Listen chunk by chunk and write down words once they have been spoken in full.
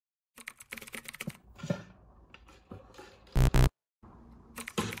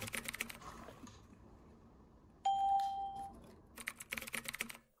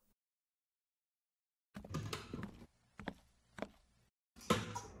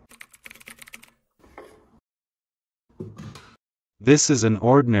This is an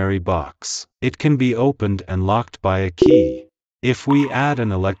ordinary box. It can be opened and locked by a key. If we add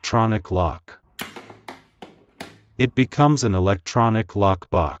an electronic lock, it becomes an electronic lock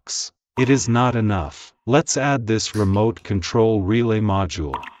box. It is not enough. Let's add this remote control relay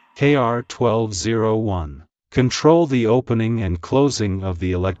module, KR1201. Control the opening and closing of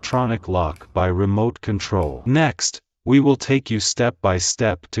the electronic lock by remote control. Next, we will take you step by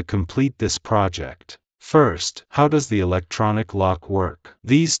step to complete this project. First, how does the electronic lock work?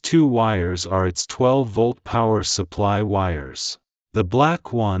 These two wires are its 12-volt power supply wires. The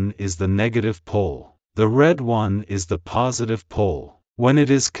black one is the negative pole. The red one is the positive pole. When it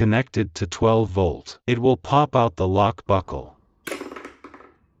is connected to 12 volt, it will pop out the lock buckle.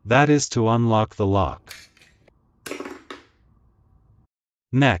 That is to unlock the lock.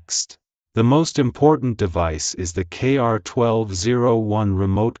 Next, the most important device is the KR1201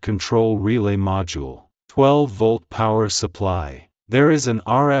 remote control relay module, 12-volt power supply. There is an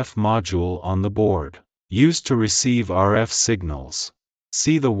RF module on the board, used to receive RF signals.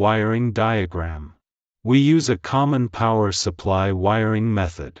 See the wiring diagram. We use a common power supply wiring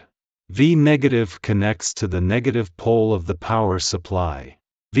method. V negative connects to the negative pole of the power supply.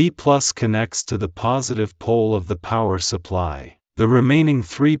 V plus connects to the positive pole of the power supply. The remaining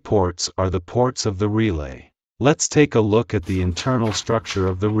 3 ports are the ports of the relay. Let's take a look at the internal structure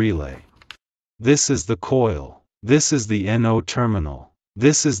of the relay. This is the coil. This is the NO terminal.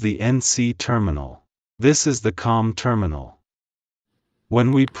 This is the NC terminal. This is the COM terminal.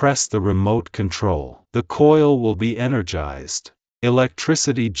 When we press the remote control, the coil will be energized.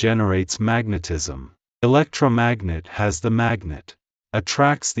 Electricity generates magnetism. Electromagnet has the magnet,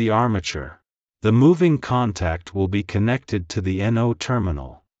 attracts the armature. The moving contact will be connected to the NO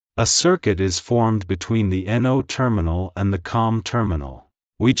terminal. A circuit is formed between the NO terminal and the COM terminal.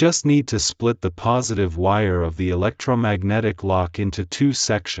 We just need to split the positive wire of the electromagnetic lock into 2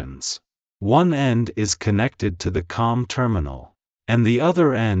 sections. One end is connected to the COM terminal, and the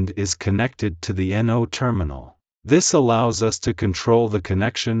other end is connected to the NO terminal. This allows us to control the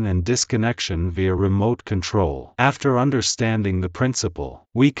connection and disconnection via remote control. After understanding the principle,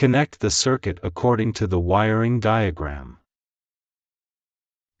 we connect the circuit according to the wiring diagram.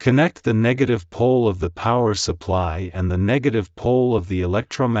 Connect the negative pole of the power supply and the negative pole of the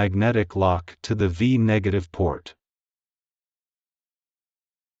electromagnetic lock to the V negative port.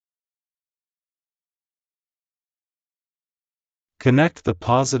 Connect the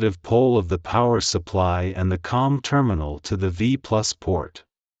positive pole of the power supply and the COM terminal to the V plus port.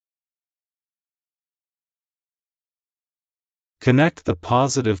 Connect the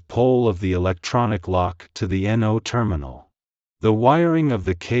positive pole of the electronic lock to the NO terminal. The wiring of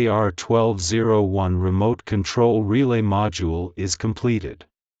the KR1201 remote control relay module is completed.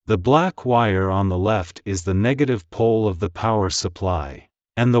 The black wire on the left is the negative pole of the power supply,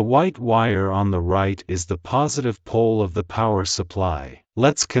 and the white wire on the right is the positive pole of the power supply.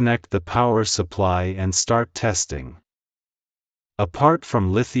 Let's connect the power supply and start testing. Apart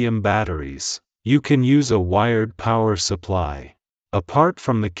from lithium batteries, you can use a wired power supply. Apart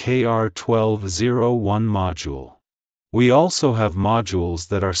from the KR1201 module, we also have modules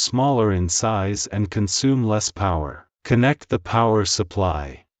that are smaller in size and consume less power. Connect the power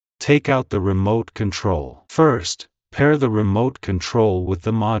supply. Take out the remote control. First, pair the remote control with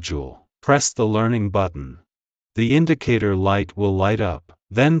the module. Press the learning button. The indicator light will light up.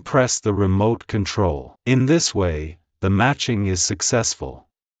 Then press the remote control. In this way, the matching is successful.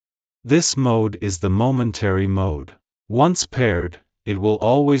 This mode is the momentary mode. Once paired, it will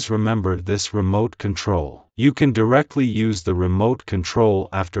always remember this remote control. You can directly use the remote control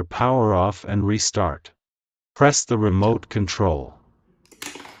after power off and restart. Press the remote control.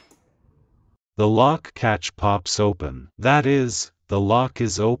 The lock catch pops open. That is, the lock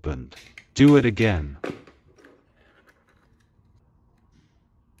is opened. Do it again.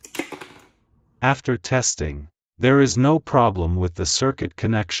 After testing, there is no problem with the circuit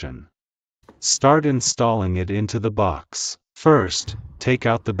connection. Start installing it into the box. First, take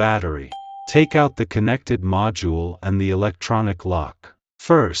out the battery. Take out the connected module and the electronic lock.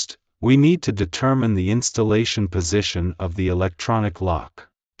 First, we need to determine the installation position of the electronic lock.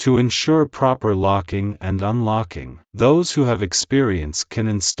 To ensure proper locking and unlocking, those who have experience can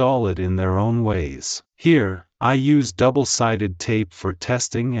install it in their own ways. Here, I use double-sided tape for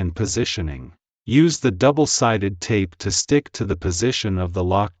testing and positioning. Use the double-sided tape to stick to the position of the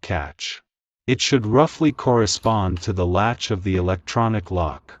lock catch. It should roughly correspond to the latch of the electronic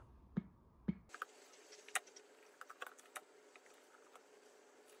lock.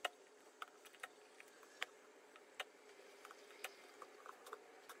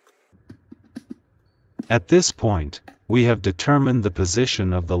 At this point, we have determined the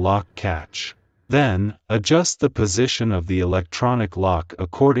position of the lock catch. Then, adjust the position of the electronic lock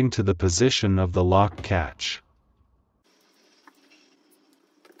according to the position of the lock catch.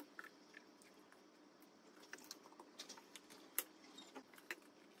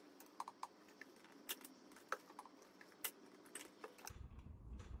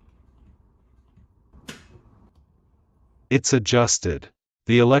 It's adjusted.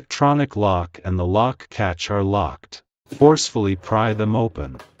 The electronic lock and the lock catch are locked. Forcefully pry them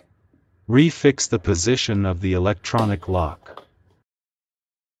open. Refix the position of the electronic lock.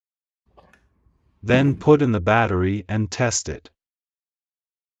 Then put in the battery and test it.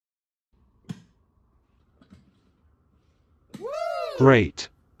 Great,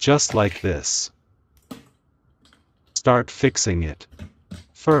 just like this. Start fixing it.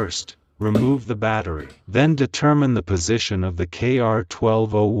 First, remove the battery. Then determine the position of the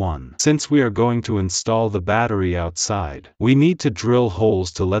KR1201. Since we are going to install the battery outside, we need to drill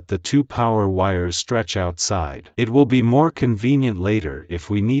holes to let the two power wires stretch outside. It will be more convenient later if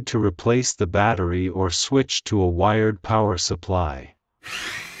we need to replace the battery or switch to a wired power supply.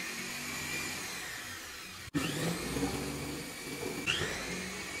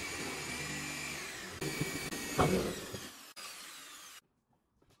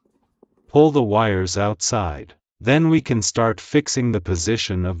 Pull the wires outside. Then we can start fixing the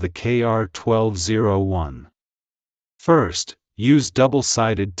position of the KR1201. First, use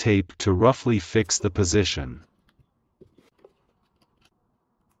double-sided tape to roughly fix the position.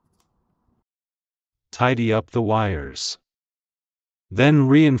 Tidy up the wires. Then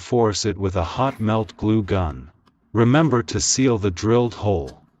reinforce it with a hot melt glue gun. Remember to seal the drilled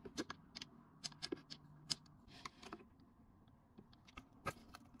hole.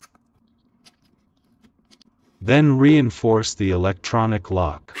 Then reinforce the electronic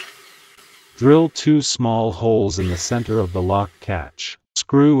lock. Drill 2 small holes in the center of the lock catch.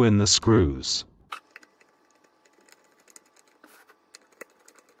 Screw in the screws.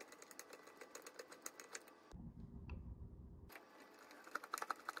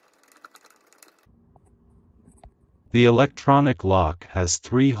 The electronic lock has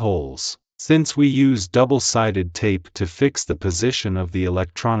 3 holes. Since we use double-sided tape to fix the position of the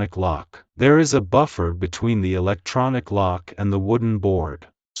electronic lock, there is a buffer between the electronic lock and the wooden board.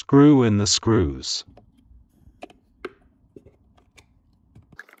 Screw in the screws.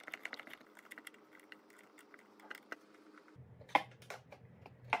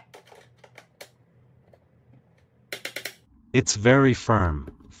 It's very firm.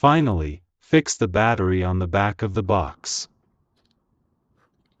 Finally, fix the battery on the back of the box.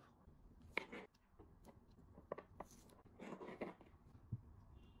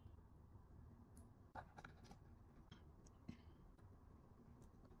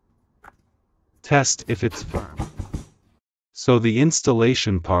 Test if it's firm. So the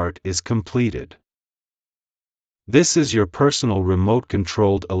installation part is completed. This is your personal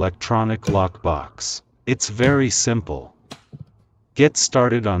remote-controlled electronic lock box. It's very simple. Get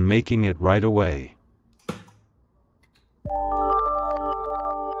started on making it right away.